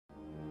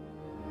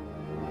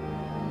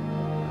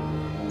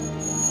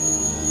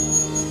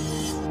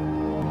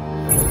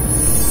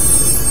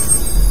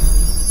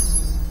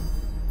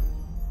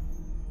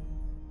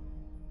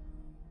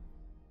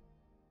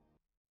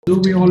So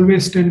we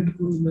always tend,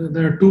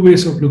 there are two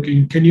ways of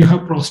looking. Can you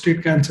have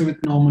prostate cancer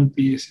with normal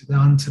PSA? The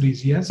answer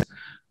is yes,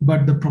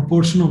 but the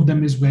proportion of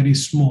them is very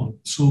small.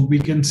 So we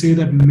can say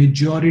that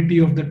majority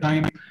of the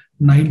time,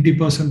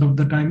 90% of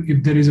the time,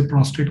 if there is a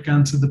prostate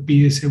cancer, the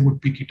PSA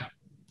would pick it up.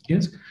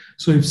 Yes.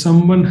 So if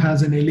someone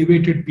has an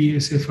elevated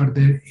PSA for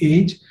their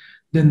age,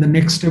 then the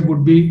next step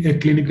would be a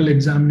clinical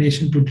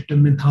examination to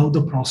determine how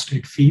the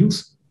prostate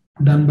feels,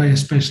 done by a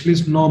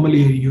specialist,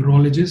 normally a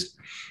urologist.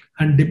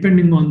 And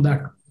depending on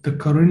that, the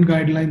current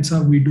guidelines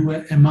are we do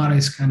an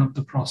MRI scan of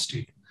the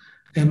prostate.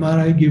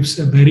 MRI gives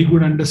a very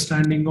good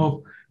understanding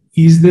of,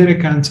 is there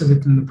a cancer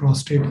within the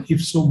prostate?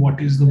 If so,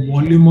 what is the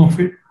volume of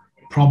it?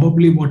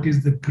 Probably what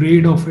is the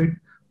grade of it?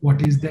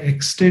 What is the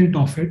extent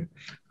of it?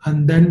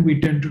 And then we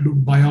tend to do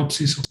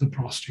biopsies of the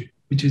prostate,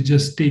 which is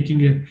just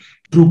taking a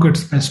through cut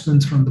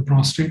specimens from the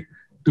prostate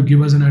to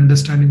give us an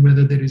understanding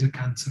whether there is a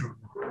cancer or not.